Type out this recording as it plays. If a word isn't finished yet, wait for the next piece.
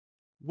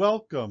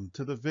Welcome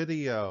to the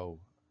video,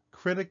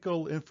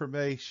 Critical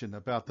Information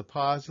about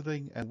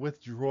Depositing and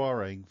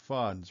Withdrawing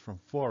Funds from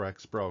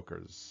Forex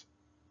Brokers.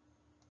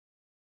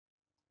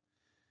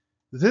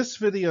 This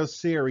video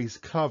series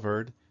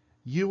covered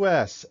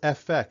U.S.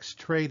 FX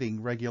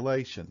trading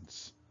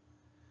regulations,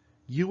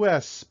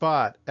 U.S.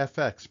 spot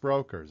FX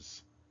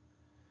brokers,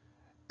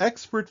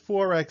 expert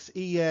Forex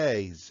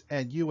EAs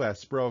and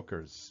U.S.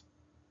 brokers,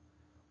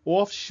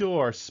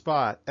 offshore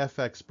spot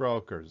FX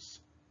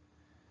brokers,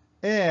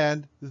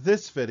 and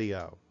this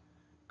video,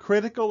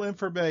 critical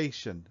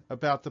information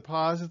about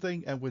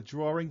depositing and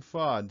withdrawing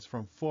funds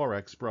from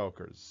Forex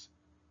brokers.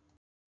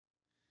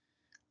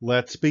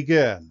 Let's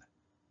begin.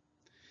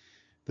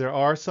 There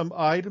are some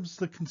items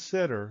to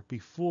consider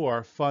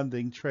before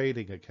funding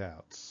trading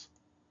accounts.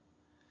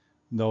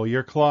 Know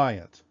your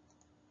client.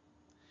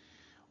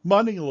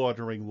 Money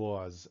laundering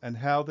laws and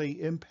how they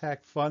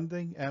impact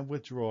funding and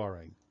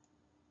withdrawing.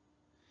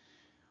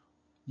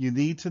 You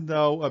need to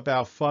know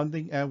about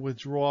funding and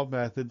withdrawal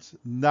methods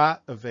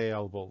not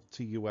available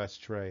to U.S.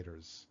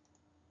 traders.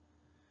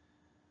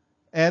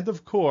 And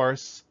of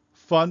course,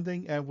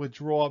 funding and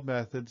withdrawal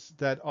methods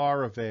that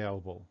are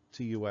available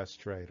to U.S.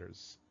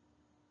 traders.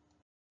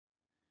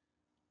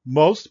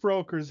 Most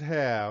brokers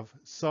have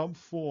some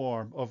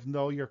form of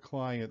know your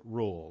client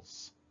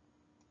rules.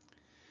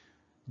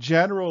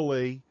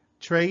 Generally,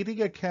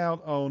 trading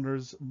account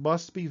owners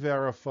must be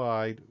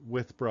verified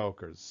with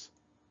brokers.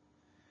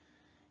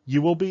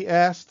 You will be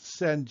asked to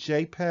send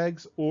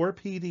JPEGs or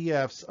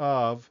PDFs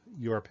of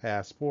your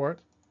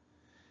passport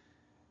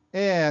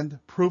and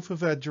proof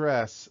of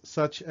address,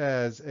 such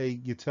as a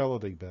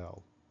utility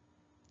bill.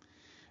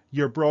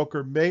 Your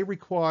broker may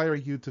require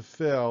you to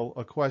fill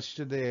a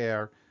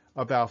questionnaire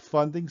about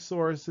funding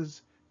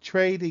sources,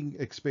 trading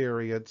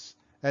experience,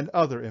 and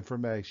other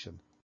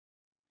information.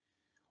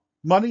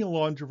 Money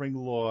laundering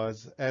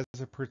laws as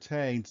it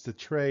pertains to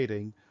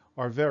trading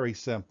are very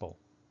simple.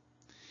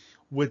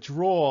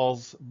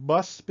 Withdrawals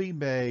must be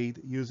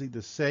made using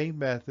the same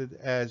method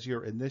as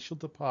your initial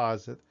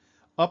deposit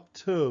up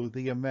to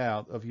the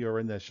amount of your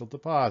initial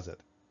deposit.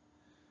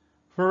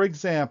 For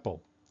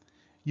example,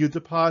 you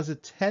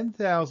deposit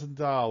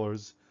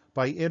 $10,000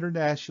 by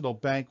international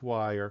bank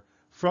wire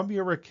from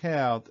your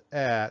account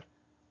at,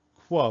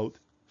 quote,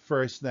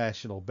 First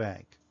National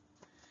Bank.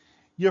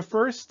 Your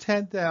first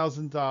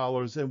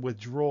 $10,000 in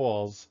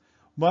withdrawals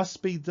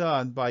must be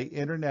done by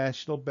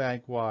international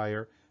bank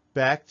wire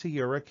back to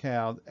your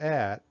account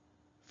at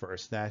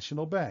First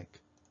National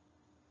Bank.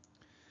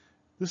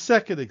 The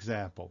second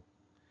example,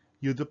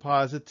 you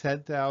deposit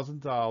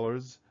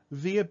 $10,000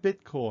 via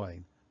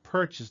Bitcoin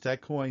purchased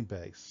at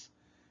CoinBase.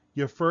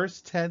 Your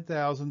first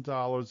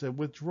 $10,000 in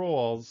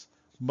withdrawals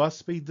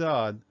must be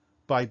done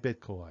by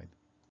Bitcoin.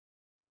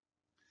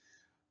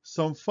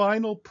 Some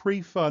final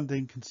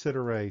pre-funding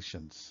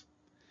considerations.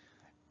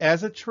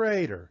 As a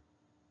trader,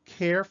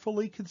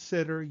 carefully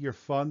consider your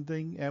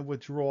funding and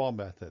withdrawal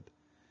method.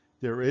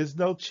 There is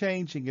no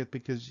changing it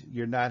because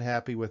you're not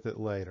happy with it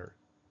later.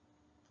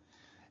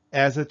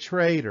 As a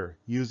trader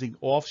using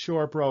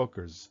offshore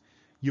brokers,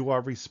 you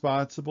are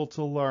responsible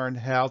to learn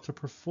how to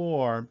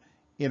perform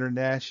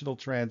international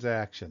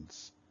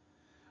transactions.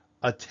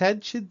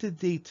 Attention to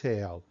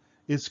detail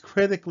is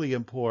critically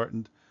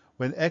important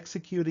when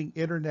executing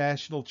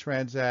international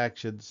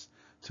transactions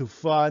to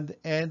fund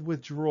and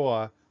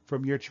withdraw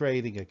from your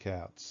trading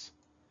accounts.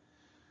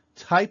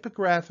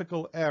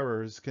 Typographical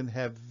errors can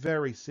have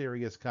very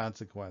serious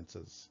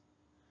consequences.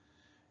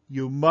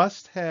 You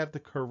must have the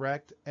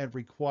correct and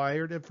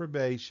required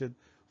information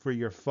for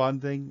your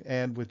funding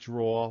and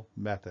withdrawal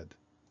method.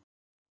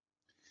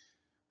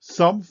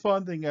 Some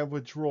funding and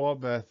withdrawal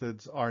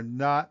methods are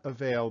not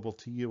available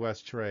to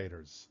U.S.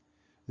 traders.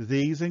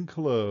 These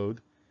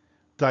include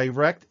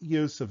direct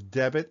use of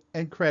debit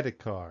and credit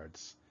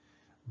cards.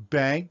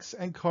 Banks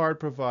and card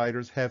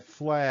providers have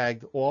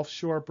flagged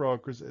offshore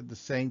brokers in the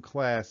same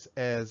class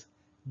as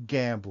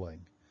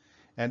gambling,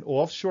 and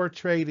offshore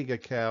trading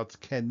accounts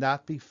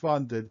cannot be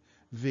funded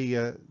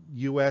via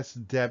U.S.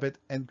 debit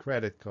and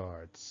credit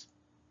cards.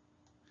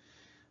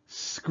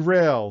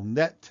 Skrill,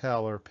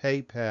 NetTeller,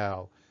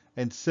 PayPal,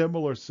 and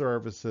similar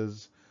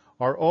services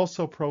are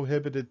also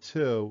prohibited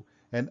to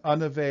and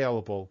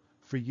unavailable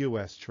for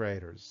U.S.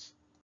 traders.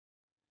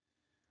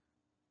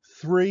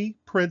 Three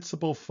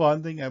principal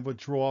funding and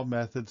withdrawal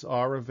methods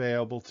are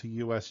available to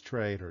U.S.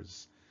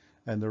 traders,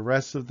 and the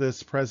rest of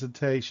this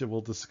presentation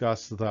will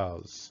discuss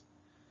those.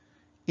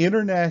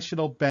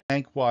 International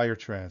bank wire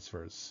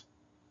transfers,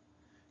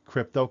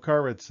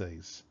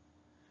 cryptocurrencies,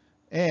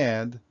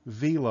 and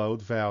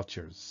VLOAD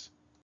vouchers.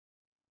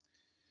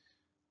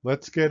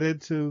 Let's get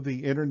into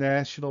the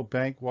international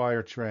bank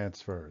wire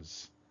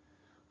transfers.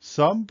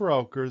 Some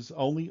brokers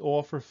only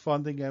offer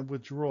funding and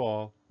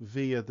withdrawal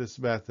via this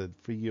method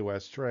for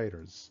U.S.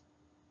 traders.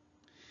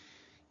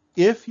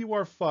 If you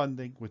are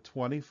funding with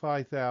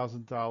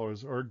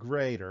 $25,000 or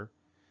greater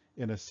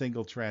in a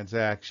single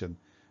transaction,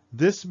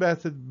 this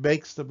method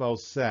makes the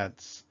most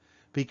sense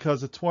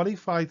because a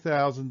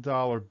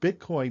 $25,000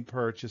 Bitcoin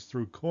purchase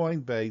through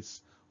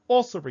CoinBase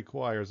also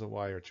requires a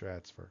wire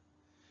transfer.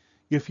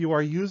 If you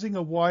are using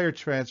a wire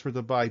transfer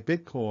to buy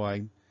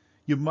Bitcoin,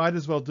 you might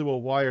as well do a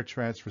wire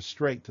transfer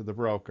straight to the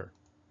broker.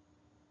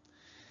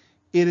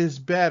 It is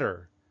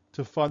better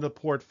to fund a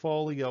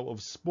portfolio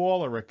of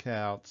smaller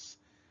accounts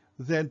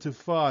than to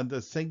fund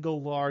a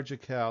single large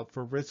account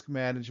for risk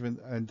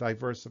management and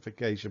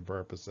diversification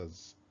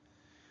purposes.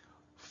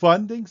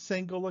 Funding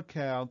single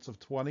accounts of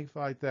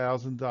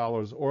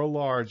 $25,000 or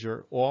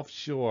larger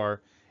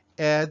offshore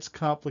adds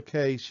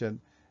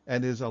complication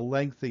and is a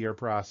lengthier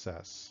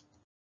process.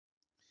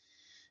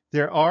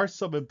 There are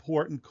some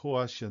important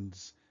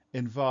cautions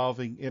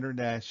involving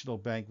international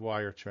bank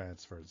wire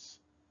transfers.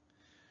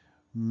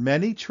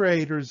 Many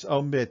traders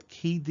omit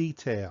key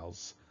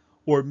details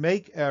or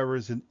make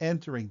errors in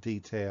entering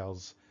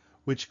details,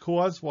 which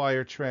cause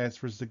wire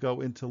transfers to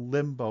go into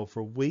limbo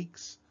for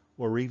weeks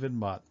or even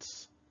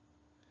months.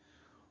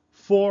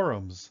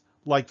 Forums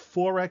like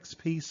Forex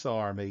Peace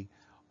Army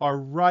are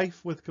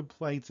rife with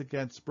complaints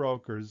against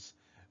brokers,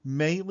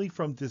 mainly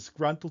from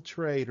disgruntled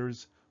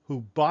traders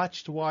who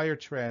botched wire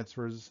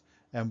transfers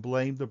and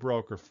blame the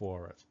broker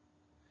for it.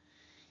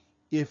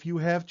 If you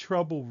have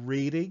trouble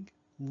reading,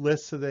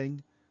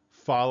 listening,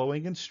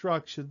 following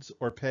instructions,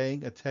 or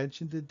paying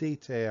attention to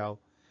detail,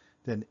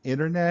 then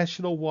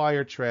international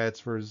wire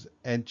transfers,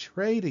 and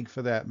trading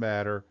for that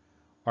matter,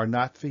 are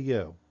not for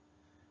you.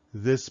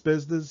 This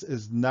business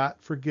is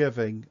not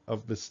forgiving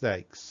of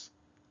mistakes.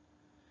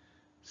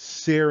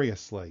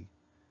 Seriously,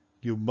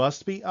 you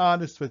must be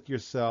honest with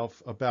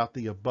yourself about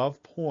the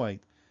above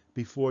point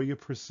before you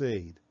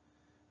proceed,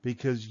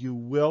 because you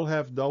will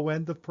have no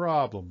end of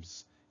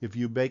problems if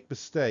you make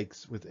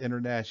mistakes with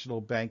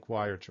international bank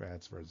wire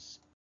transfers.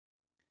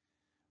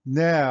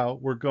 Now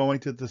we're going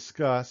to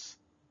discuss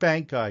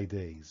bank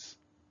IDs.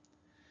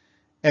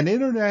 An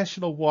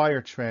international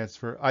wire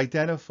transfer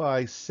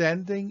identifies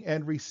sending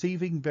and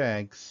receiving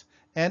banks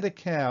and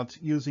accounts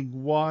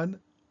using one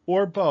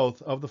or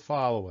both of the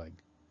following: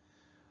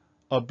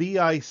 a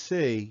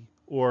BIC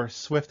or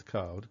SWIFT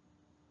code,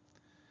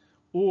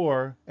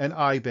 or an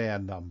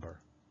IBAN number.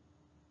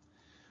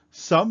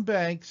 Some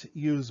banks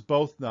use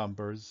both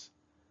numbers,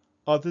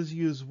 others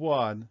use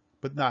one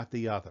but not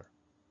the other.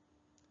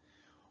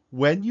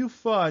 When you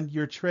fund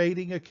your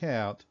trading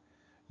account,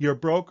 your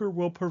broker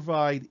will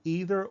provide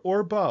either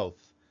or both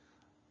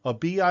a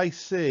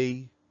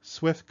BIC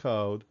SWIFT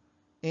code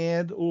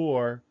and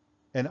or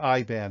an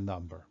IBAN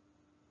number.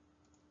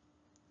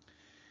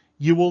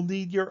 You will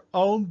need your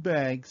own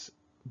bank's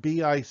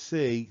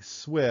BIC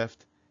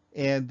SWIFT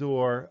and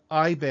or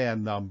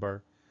IBAN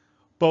number,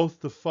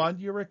 both to fund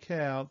your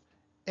account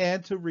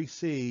and to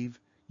receive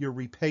your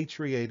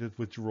repatriated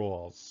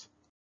withdrawals.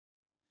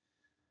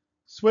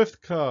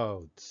 SWIFT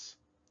codes.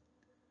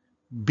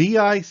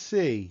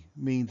 BIC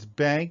means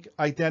Bank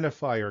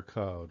Identifier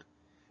Code,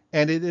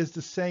 and it is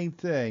the same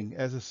thing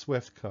as a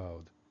SWIFT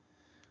code.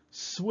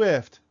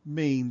 SWIFT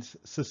means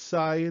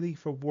Society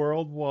for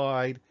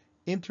Worldwide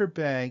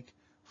Interbank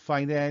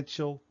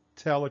Financial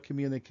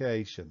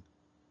Telecommunication.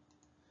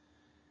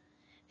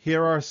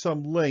 Here are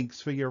some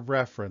links for your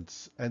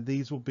reference, and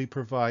these will be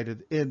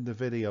provided in the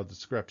video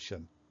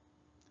description.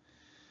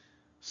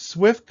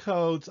 SWIFT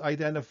codes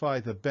identify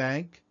the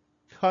bank,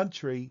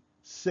 country,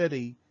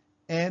 city,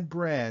 and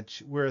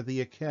branch where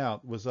the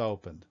account was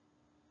opened.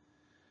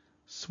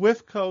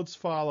 SWIFT codes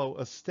follow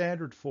a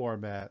standard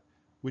format,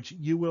 which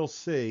you will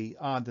see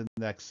on the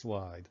next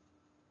slide.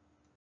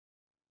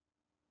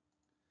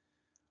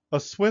 A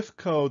SWIFT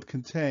code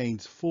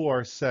contains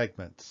 4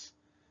 segments: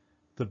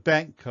 the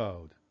bank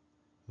code,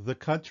 the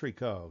country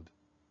code,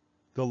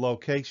 the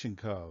location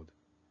code,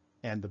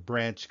 and the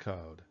branch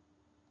code.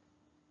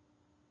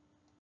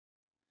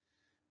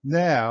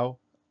 Now,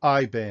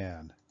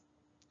 IBAN.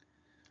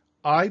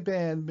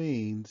 IBAN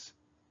means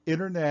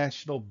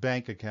International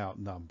Bank Account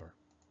Number.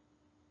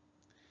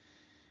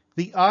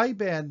 The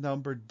IBAN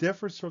number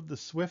differs from the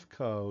SWIFT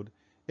code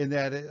in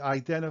that it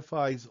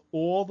identifies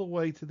all the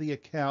way to the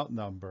account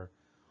number,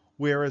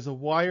 whereas a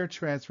wire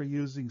transfer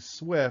using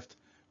SWIFT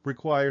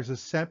requires a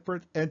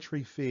separate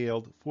entry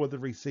field for the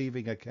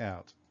receiving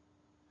account.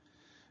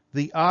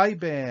 The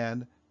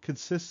IBAN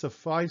consists of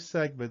 5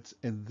 segments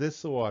in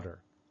this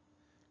order: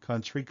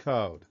 country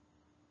code,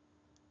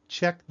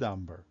 check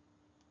number,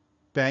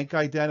 bank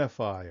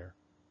identifier,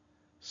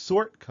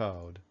 sort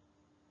code,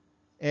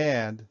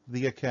 and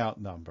the account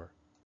number.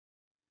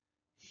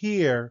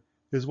 Here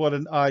is what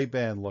an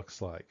IBAN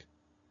looks like.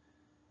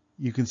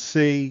 You can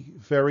see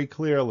very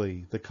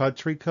clearly the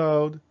country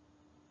code,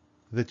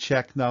 the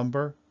check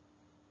number,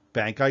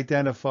 bank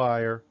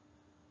identifier,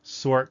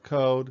 sort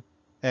code,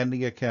 and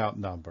the account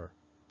number,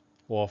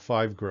 all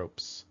 5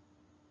 groups.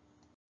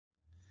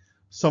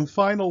 Some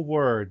final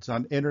words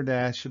on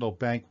international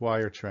bank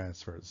wire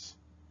transfers.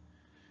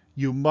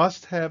 You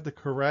must have the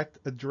correct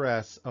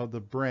address of the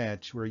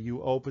branch where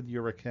you opened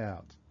your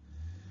account.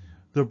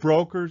 The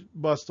broker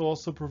must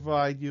also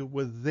provide you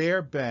with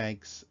their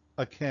bank's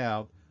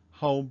account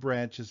home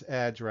branch's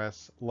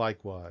address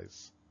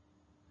likewise.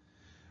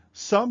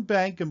 Some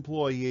bank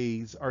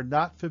employees are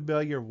not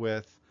familiar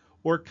with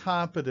or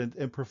competent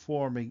in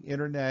performing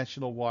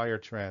international wire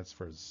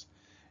transfers.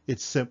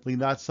 It's simply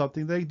not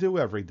something they do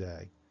every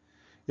day.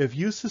 If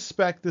you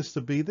suspect this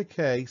to be the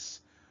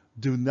case,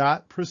 do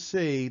not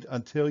proceed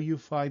until you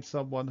find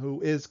someone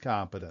who is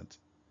competent.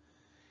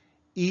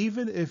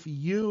 Even if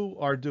you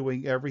are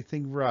doing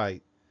everything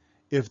right,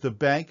 if the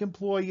bank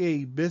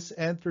employee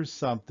misenters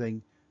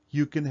something,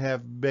 you can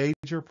have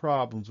major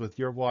problems with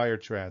your wire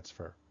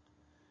transfer.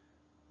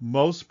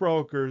 Most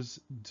brokers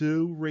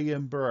do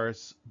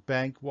reimburse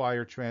bank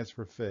wire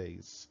transfer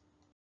fees.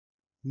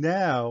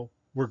 Now,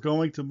 we're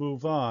going to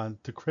move on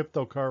to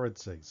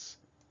cryptocurrencies.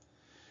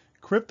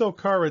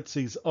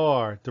 Cryptocurrencies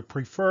are the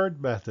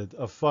preferred method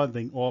of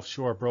funding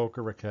offshore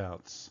broker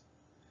accounts.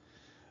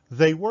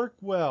 They work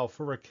well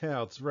for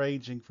accounts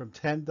ranging from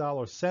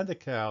 $10 cent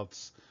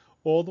accounts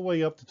all the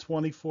way up to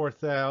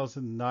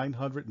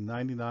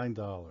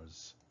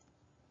 $24,999.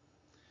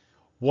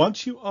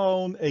 Once you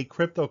own a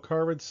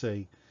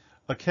cryptocurrency,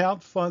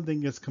 account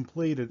funding is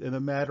completed in a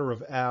matter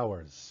of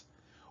hours,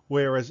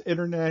 whereas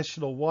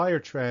international wire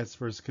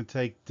transfers can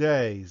take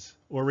days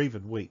or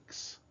even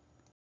weeks.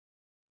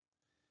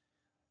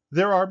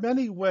 There are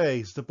many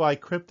ways to buy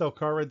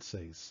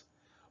cryptocurrencies,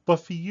 but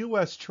for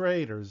U.S.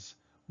 traders,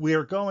 we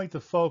are going to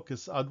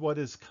focus on what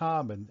is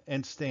common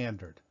and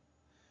standard: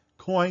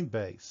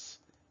 CoinBase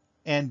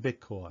and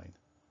Bitcoin.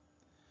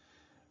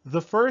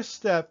 The first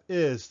step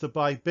is to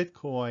buy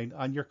Bitcoin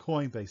on your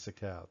CoinBase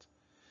account.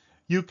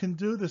 You can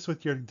do this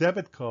with your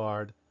debit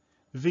card,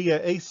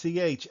 via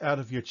ACH out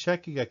of your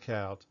checking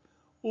account,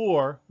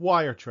 or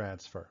wire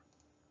transfer.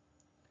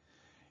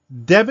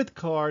 Debit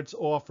cards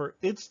offer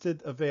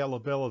instant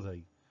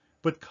availability,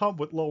 but come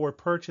with lower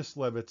purchase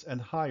limits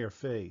and higher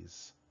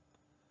fees.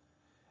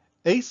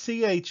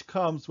 ACH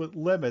comes with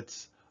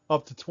limits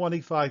up to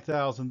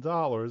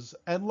 $25,000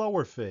 and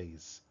lower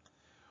fees.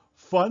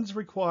 Funds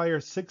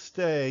require 6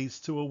 days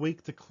to a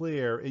week to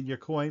clear in your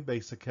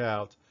Coinbase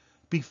account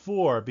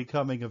before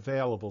becoming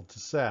available to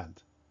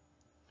send.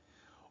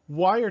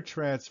 Wire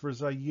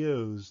transfers are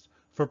used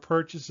for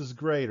purchases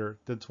greater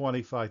than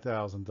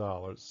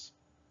 $25,000.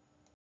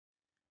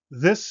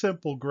 This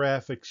simple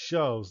graphic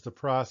shows the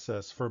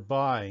process for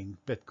buying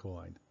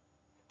Bitcoin.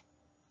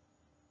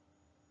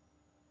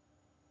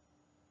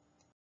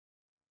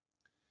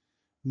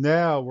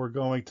 Now we're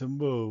going to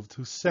move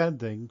to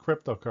sending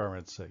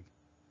cryptocurrency.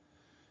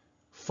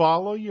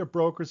 Follow your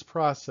broker's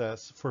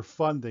process for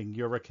funding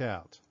your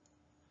account.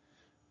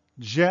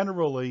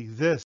 Generally,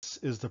 this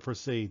is the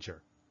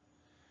procedure.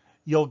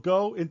 You'll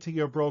go into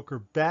your broker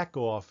back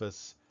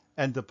office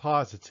and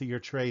deposit to your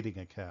trading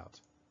account.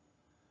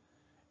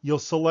 You'll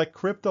select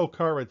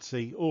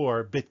cryptocurrency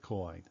or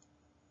Bitcoin.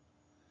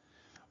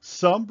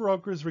 Some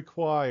brokers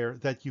require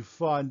that you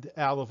fund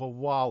out of a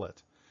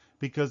wallet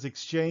because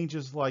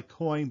exchanges like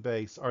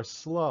CoinBase are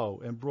slow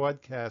in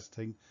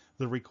broadcasting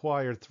the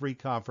required 3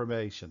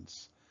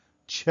 confirmations.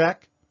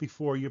 Check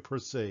before you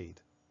proceed.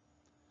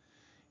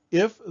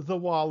 If the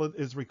wallet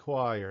is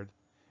required,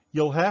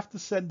 you'll have to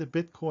send the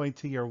Bitcoin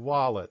to your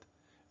wallet,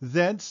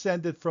 then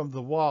send it from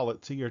the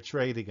wallet to your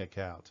trading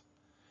account.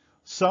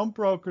 Some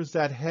brokers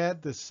that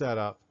had this set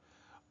up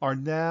are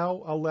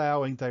now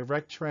allowing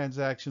direct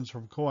transactions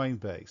from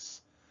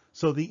CoinBase,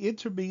 so the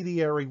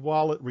intermediary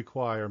wallet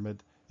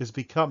requirement is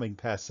becoming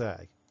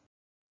passé.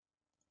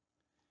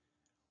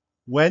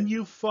 When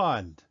you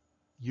fund,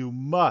 you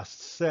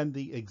must send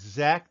the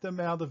exact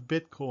amount of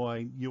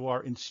Bitcoin you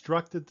are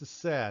instructed to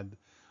send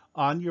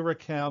on your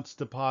account's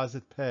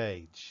deposit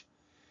page.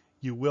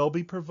 You will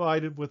be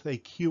provided with a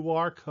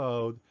QR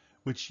code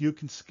which you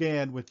can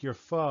scan with your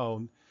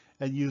phone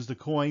and use the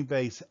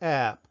Coinbase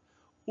app,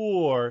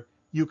 or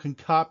you can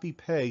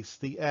copy-paste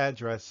the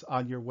address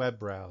on your web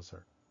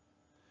browser.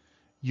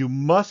 You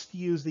must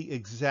use the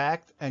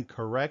exact and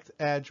correct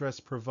address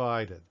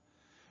provided.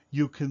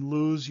 You can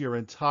lose your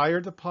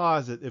entire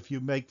deposit if you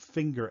make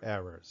finger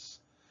errors.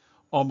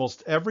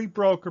 Almost every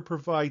broker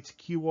provides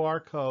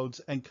QR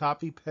codes and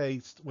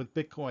copy-paste with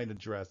Bitcoin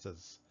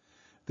addresses.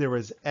 There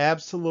is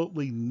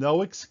absolutely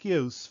no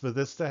excuse for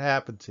this to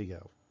happen to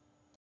you.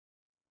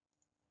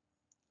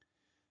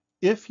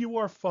 If you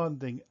are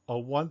funding a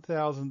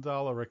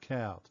 $1,000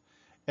 account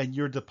and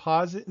your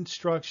deposit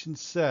instruction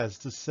says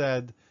to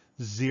send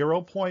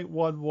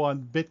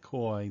 0.11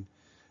 Bitcoin,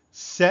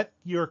 set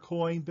your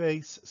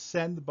Coinbase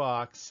send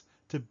box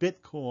to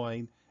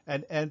Bitcoin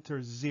and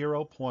enter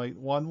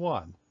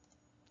 0.11.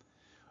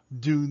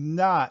 Do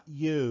not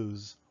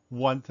use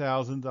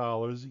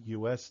 $1,000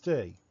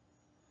 USD.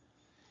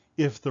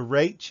 If the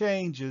rate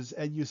changes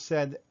and you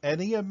send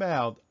any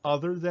amount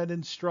other than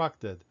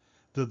instructed,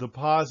 the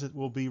deposit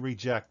will be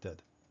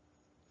rejected.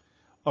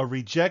 A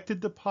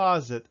rejected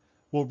deposit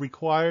will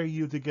require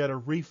you to get a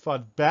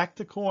refund back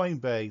to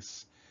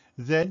Coinbase,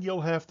 then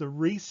you'll have to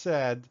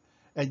resend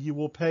and you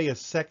will pay a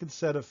second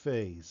set of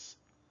fees.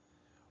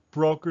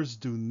 Brokers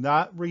do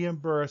not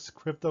reimburse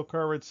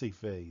cryptocurrency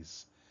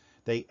fees.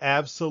 They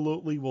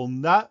absolutely will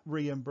not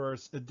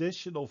reimburse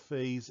additional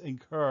fees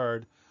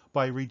incurred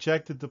by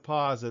rejected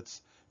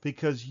deposits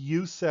because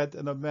you sent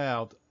an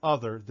amount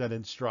other than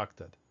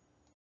instructed.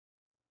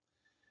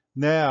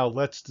 Now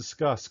let's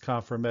discuss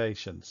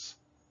confirmations.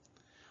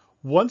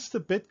 Once the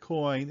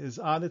Bitcoin is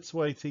on its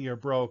way to your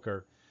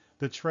broker,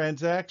 the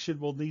transaction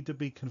will need to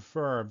be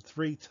confirmed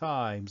 3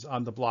 times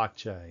on the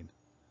blockchain.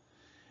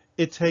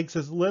 It takes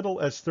as little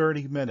as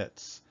 30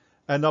 minutes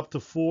and up to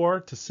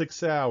 4 to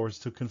 6 hours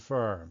to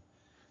confirm.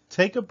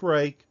 Take a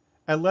break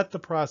and let the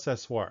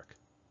process work.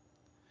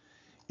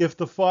 If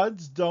the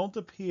funds don't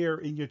appear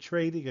in your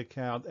trading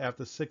account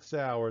after 6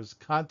 hours,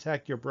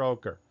 contact your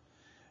broker.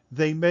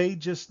 They may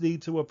just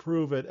need to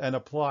approve it and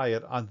apply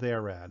it on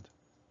their end.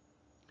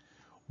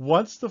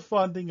 Once the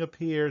funding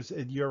appears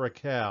in your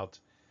account,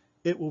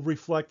 it will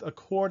reflect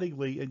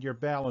accordingly in your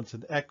balance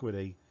and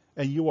equity,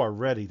 and you are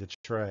ready to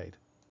trade.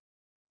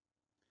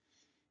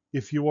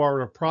 If you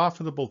are a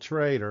profitable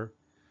trader,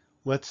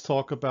 let's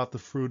talk about the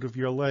fruit of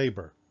your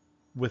labor,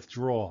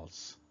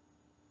 withdrawals.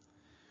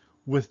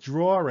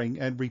 Withdrawing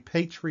and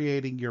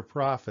repatriating your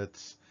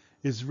profits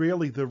is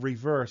really the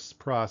reverse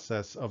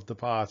process of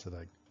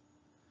depositing.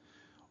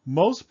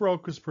 Most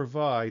brokers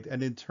provide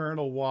an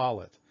internal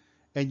wallet,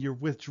 and your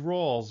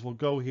withdrawals will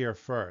go here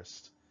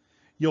first.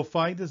 You'll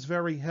find this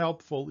very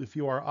helpful if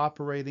you are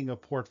operating a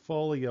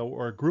portfolio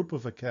or a group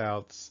of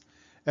accounts,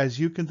 as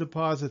you can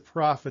deposit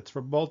profits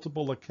from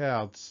multiple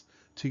accounts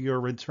to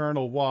your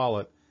internal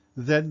wallet,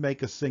 then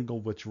make a single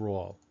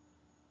withdrawal.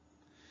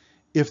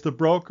 If the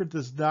broker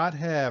does not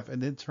have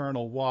an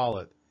internal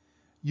wallet,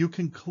 you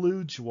can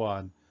kludge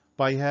one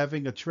by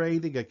having a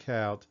trading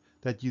account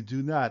that you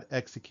do not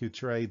execute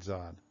trades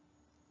on.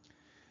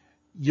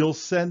 You'll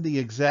send the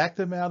exact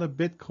amount of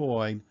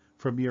Bitcoin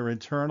from your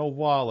internal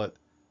wallet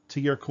to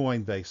your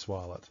CoinBase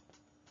wallet.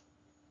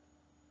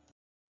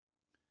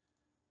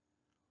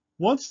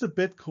 Once the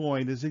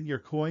Bitcoin is in your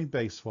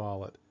CoinBase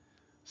wallet,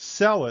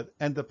 sell it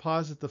and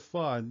deposit the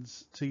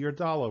funds to your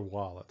dollar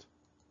wallet.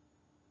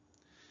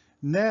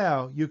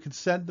 Now you can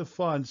send the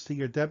funds to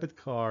your debit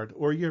card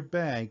or your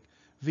bank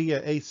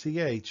via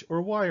ACH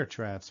or wire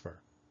transfer.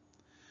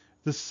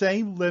 The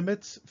same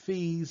limits,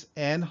 fees,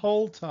 and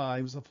hold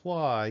times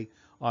apply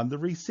on the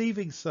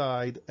receiving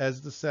side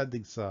as the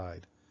sending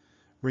side.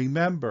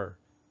 Remember,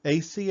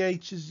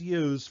 ACH is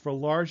used for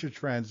larger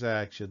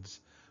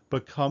transactions,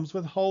 but comes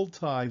with hold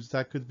times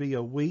that could be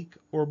a week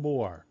or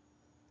more.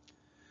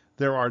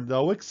 There are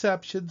no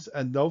exceptions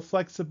and no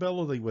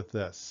flexibility with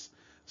this,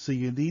 so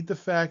you need to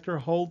factor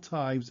hold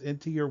times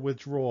into your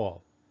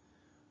withdrawal.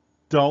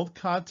 Don't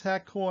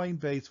contact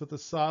Coinbase with a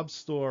sob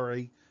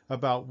story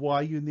about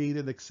why you need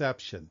an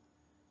exception.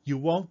 You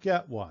won't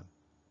get one.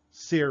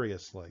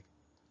 Seriously.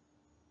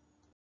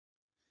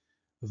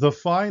 The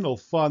final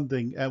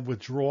funding and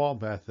withdrawal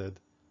method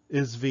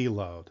is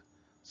VLOAD.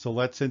 So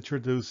let's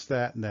introduce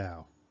that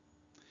now.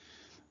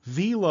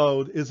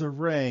 VLOAD is a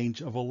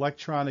range of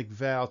electronic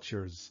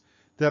vouchers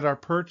that are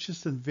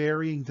purchased in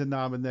varying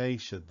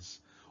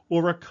denominations,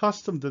 or a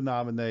custom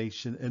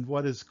denomination in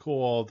what is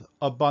called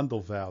a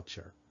bundle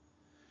voucher.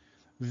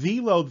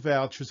 VLOAD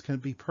vouchers can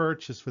be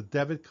purchased with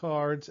debit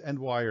cards and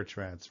wire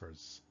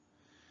transfers.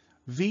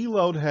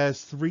 VLOAD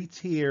has 3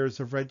 tiers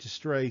of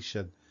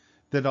registration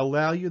that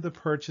allow you to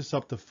purchase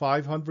up to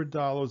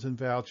 $500 in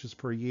vouchers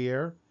per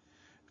year,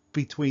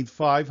 between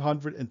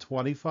 $500 and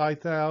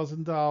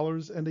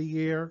 $25,000 in a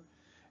year,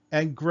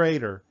 and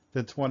greater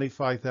than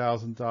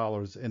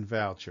 $25,000 in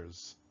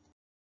vouchers.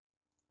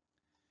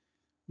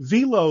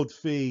 VLOAD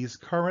fees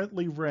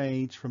currently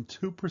range from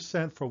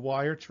 2% for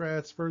wire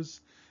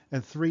transfers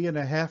and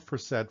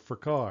 3.5% for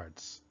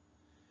cards.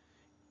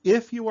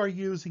 If you are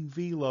using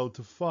VLOAD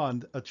to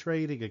fund a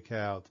trading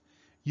account,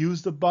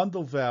 use the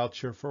bundle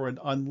voucher for an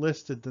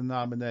unlisted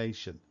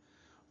denomination.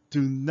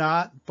 Do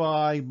not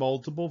buy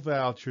multiple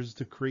vouchers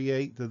to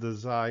create the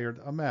desired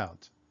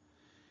amount.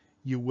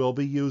 You will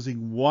be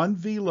using one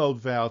VLOAD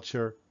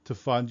voucher to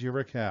fund your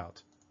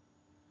account.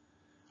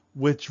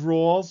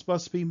 Withdrawals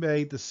must be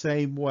made the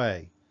same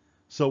way,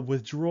 so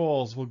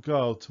withdrawals will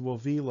go to a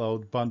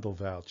VLOAD bundle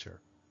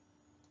voucher.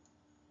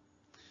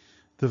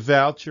 The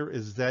voucher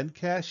is then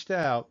cashed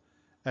out,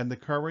 and the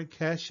current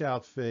cash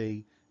out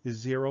fee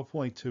is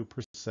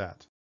 0.2%.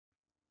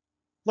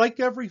 Like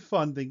every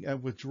funding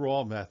and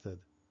withdrawal method,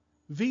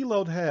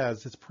 VLOAD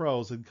has its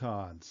pros and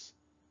cons.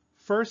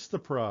 First, the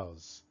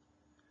pros.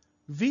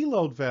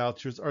 VLOAD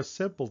vouchers are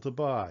simple to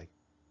buy.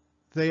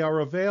 They are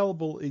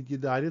available in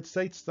United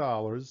States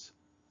dollars,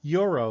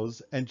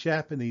 euros, and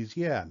Japanese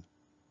yen.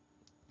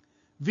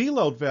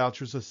 VLOAD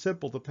vouchers are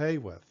simple to pay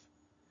with.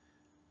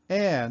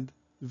 And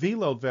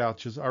VLOAD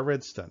vouchers are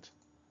instant.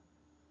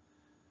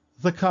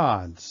 The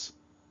cons.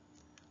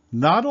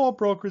 Not all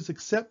brokers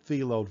accept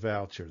VLOAD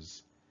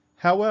vouchers.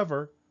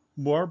 However,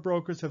 more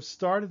brokers have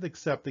started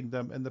accepting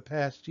them in the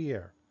past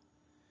year.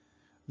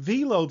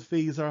 VLOAD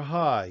fees are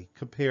high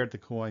compared to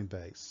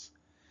Coinbase.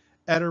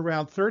 At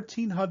around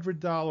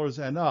 $1,300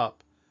 and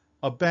up,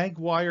 a bank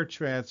wire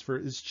transfer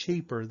is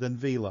cheaper than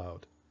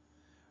VLOAD.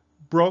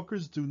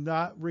 Brokers do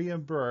not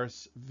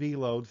reimburse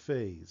VLOAD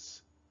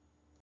fees.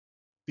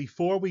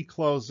 Before we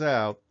close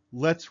out,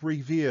 let's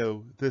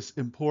review this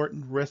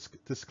important risk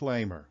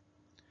disclaimer.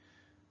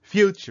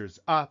 Futures,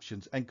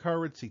 options, and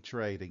currency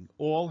trading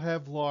all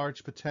have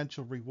large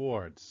potential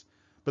rewards,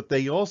 but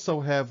they also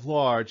have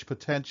large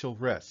potential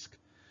risk.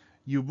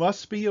 You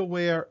must be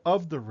aware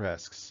of the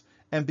risks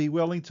and be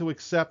willing to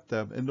accept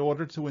them in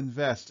order to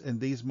invest in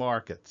these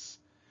markets.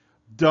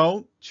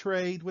 Don't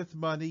trade with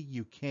money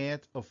you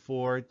can't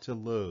afford to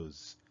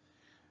lose.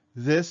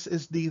 This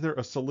is neither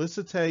a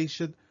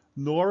solicitation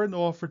nor an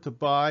offer to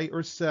buy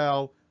or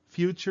sell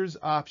futures,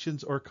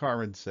 options, or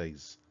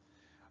currencies.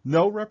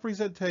 No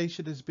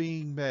representation is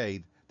being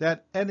made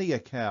that any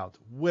account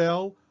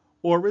will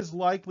or is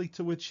likely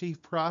to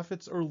achieve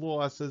profits or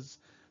losses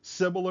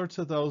similar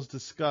to those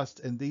discussed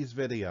in these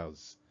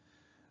videos.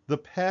 The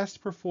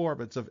past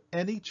performance of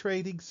any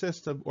trading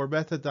system or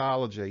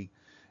methodology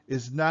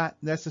is not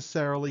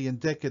necessarily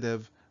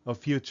indicative of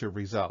future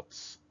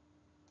results.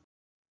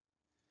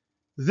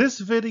 This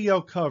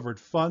video covered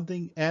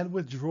funding and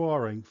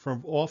withdrawing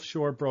from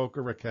offshore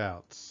broker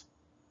accounts.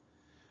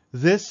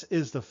 This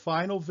is the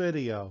final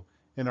video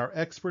in our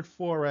Expert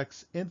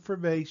Forex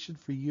Information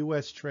for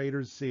U.S.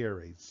 Traders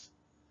series.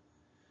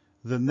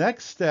 The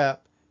next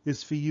step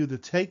is for you to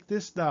take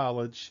this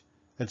knowledge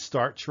and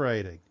start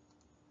trading.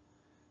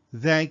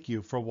 Thank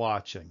you for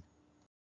watching.